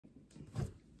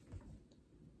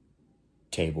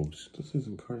tables. This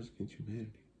isn't Cards Against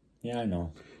Humanity. Yeah, I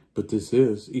know. But this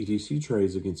is EDC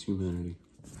Treys Against Humanity.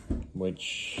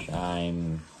 Which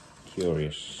I'm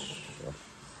curious of.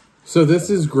 So this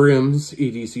is Grimm's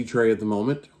EDC tray at the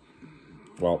moment.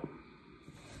 Well,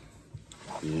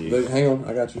 But hang on,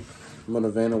 I got you. I'm gonna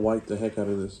Vanna White the heck out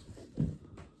of this.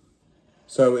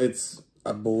 So it's,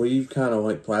 I believe, kind of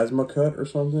like plasma cut or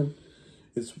something.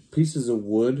 It's pieces of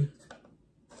wood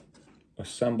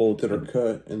assembled that are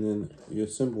cut, and then you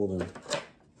assemble them.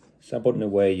 Assembled in a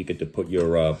way you get to put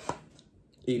your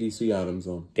EDC items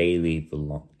on. daily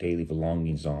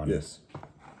belongings on. Yes.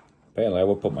 Apparently, I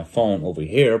will put my phone over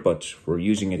here, but we're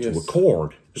using it to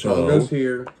record. The phone goes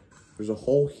here. There's a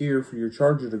hole here for your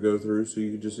charger to go through, so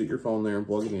you can just sit your phone there and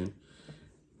plug it in.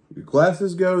 Your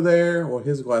glasses go there, or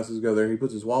his glasses go there. He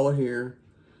puts his wallet here,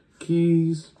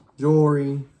 keys,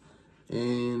 jewelry,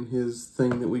 and his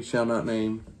thing that we shall not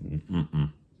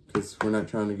name. Because we're not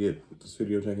trying to get the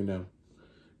studio taken down.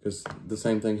 Because the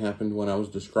same thing happened when I was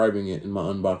describing it in my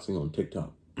unboxing on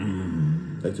TikTok.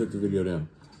 They took the video down.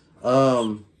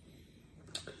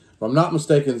 If I'm not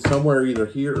mistaken, somewhere either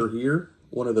here or here,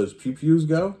 one of those pew-pews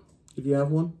go, if you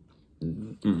have one.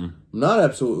 I'm not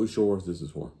absolutely sure what this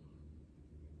is for.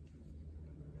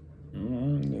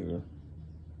 Neither.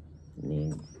 I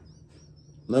mean,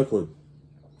 No clue.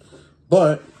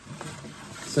 But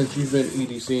since you've been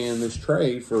EDCing this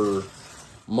tray for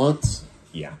months,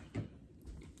 yeah.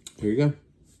 here you go.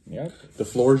 Yep. The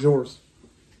floor is yours.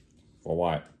 For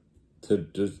what? To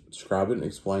describe it and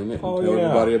explain it and Oh, tell yeah.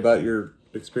 everybody about your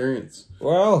experience.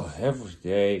 Well, every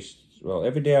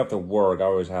day after work, I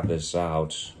always have this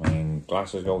out. I mean,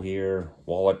 glasses go here,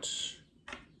 wallet.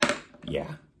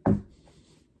 Yeah.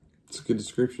 It's a good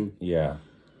description. Yeah.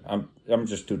 I'm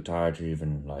just too tired to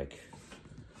even, like...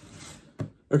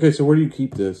 Okay, so where do you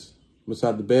keep this?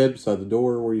 Beside the bed, beside the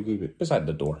door, where do you keep it? Beside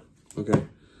the door. Okay.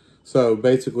 So,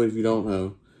 basically, if you don't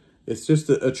know, it's just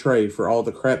a tray for all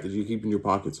the crap that you keep in your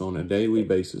pockets on a daily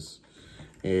basis.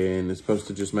 And it's supposed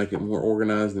to just make it more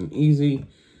organized and easy.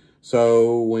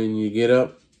 So, when you get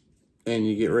up and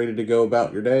you get ready to go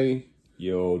about your day,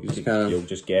 You'll just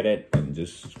get it and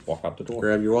just walk out the door.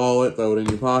 grab your wallet, throw it in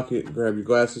your pocket, grab your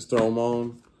glasses, throw them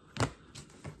on,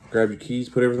 grab your keys,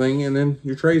 put everything in, and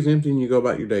your tray's empty and you go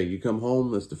about your day. You come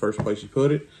home, that's the first place you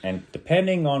put it. And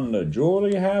depending on the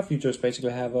jewelry you have, you just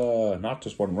basically have not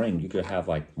just one ring. You could have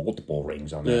like multiple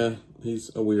rings on there. Yeah, he's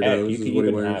a weirdo. This is what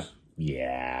he wears.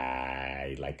 Yeah,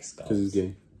 he likes stuff. Because he's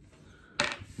gay.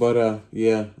 But,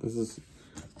 yeah, this is,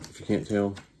 if you can't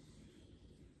tell,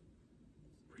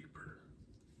 Reaper.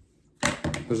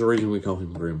 There's a reason we call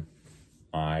him Grim.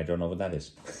 I don't know what that is.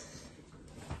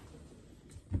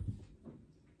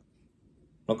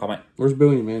 No comment. Where's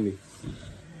Billy and Mandy?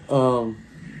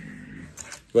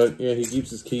 But, yeah, he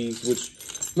keeps his keys,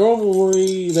 which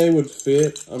normally they would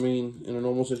fit, I mean, in a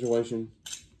normal situation.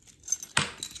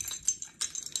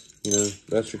 You know,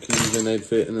 that's your keys, and they'd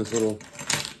fit in this little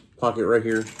pocket right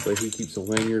here. But he keeps a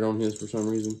lanyard on his for some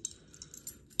reason,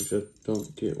 which I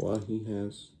don't get why he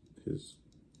has his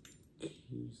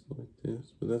keys like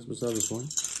this. But that's beside the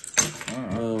point.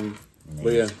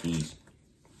 But yeah, Keys.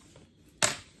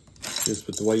 yes,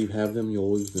 but the way you have them,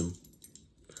 you'll lose them.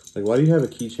 Like, why do you have a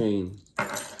keychain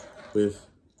with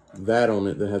that on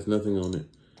it that has nothing on it?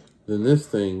 Then this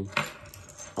thing,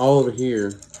 all over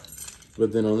here,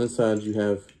 but then on this side you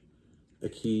have a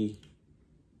key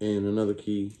and another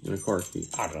key and a car key.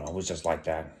 I don't know. It was just like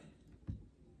that.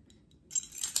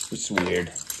 It's weird.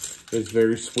 It's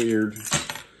very weird.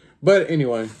 But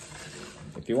anyway,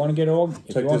 If you want to get old,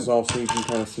 take this off so you can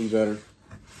kind of see better.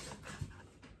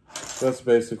 That's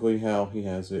basically how he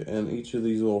has it. And each of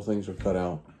these little things are cut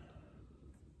out.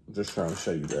 I'm just trying to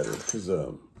show you better because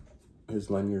his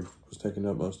lanyard was taking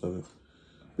up most of it.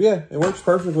 But yeah, it works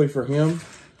perfectly for him,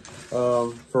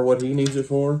 for what he needs it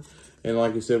for. And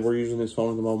like I said, we're using his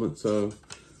phone at the moment, so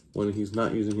when he's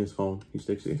not using his phone, he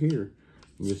sticks it here.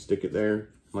 You just stick it there.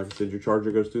 Like I said, your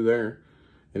charger goes through there,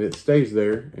 and it stays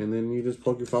there, and then you just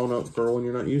plug your phone up for when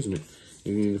you're not using it. If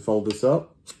you need to fold this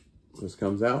up, this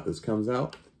comes out, this comes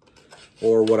out.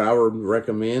 Or what I would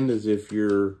recommend is if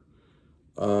you're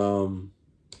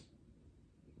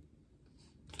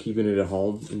keeping it at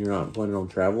home and you're not planning on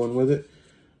traveling with it,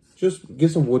 just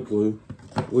get some wood glue.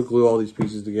 Wood glue all these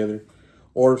pieces together.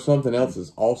 Or something else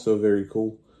is also very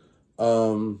cool.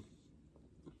 It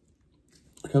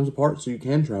comes apart so you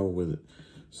can travel with it.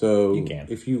 So You can.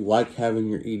 if you like having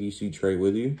your EDC tray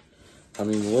with you, I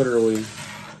mean, literally,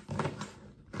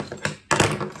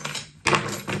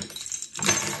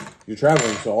 you're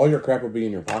traveling, so all your crap will be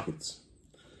in your pockets.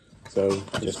 So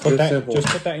just put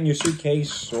that in your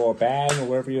suitcase or bag or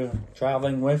wherever you're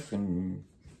traveling with, and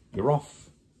you're off.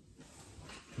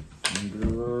 And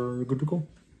you're good to go.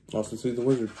 Also see the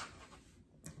wizard.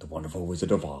 The wonderful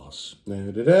Wizard of Oz. Kill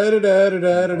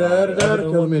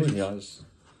midgets.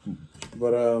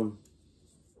 But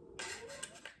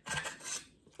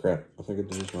crap, I think I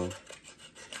did this wrong.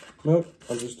 Nope,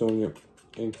 I'm just doing it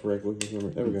incorrectly.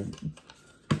 There we go.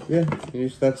 Yeah,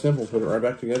 it's that simple. Put it right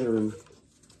back together and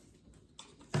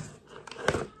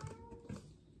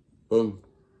boom.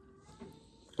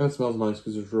 That smells nice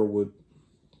because it's real wood.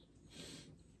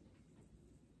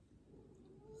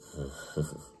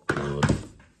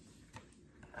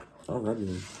 Alrighty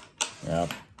then.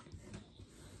 Yep.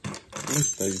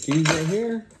 Throw your keys right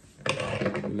here.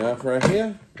 Your knife right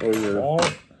here. Or your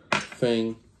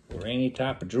thing. Or any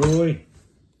type of jewelry.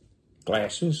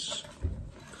 Glasses.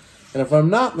 And if I'm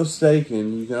not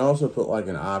mistaken, you can also put like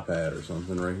an iPad or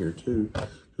something right here too.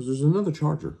 Because there's another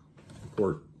charger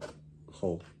port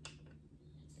hole.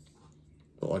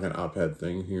 Put like an iPad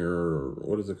thing here, or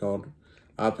what is it called?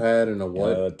 iPad and a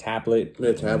what? Tablet.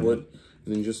 Yeah, tablet.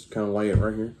 And then you just kind of lay it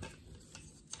right here.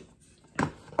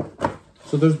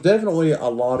 So there's definitely a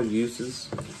lot of uses.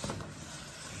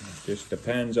 Just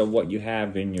depends on what you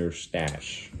have in your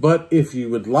stash. But if you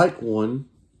would like one,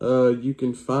 you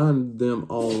can find them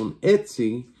on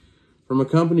Etsy from a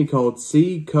company called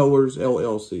CColor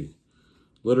LLC.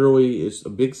 Literally, it's a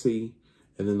big C,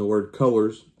 and then the word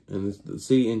colors, and the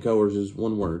C in colors is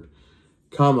one word,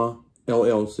 comma,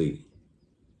 LLC.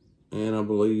 And I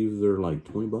believe they're like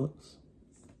 20 bucks.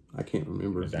 I can't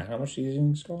remember. Is that how much these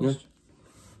things cost? Yeah.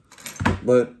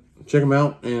 But check them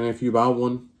out, and if you buy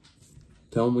one,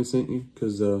 tell them we sent you,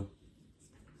 because it's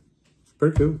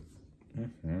pretty cool.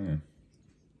 Mm-hmm.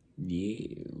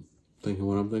 Yeah. Thinking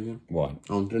what I'm thinking? What?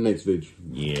 On to the next video.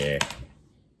 Yeah.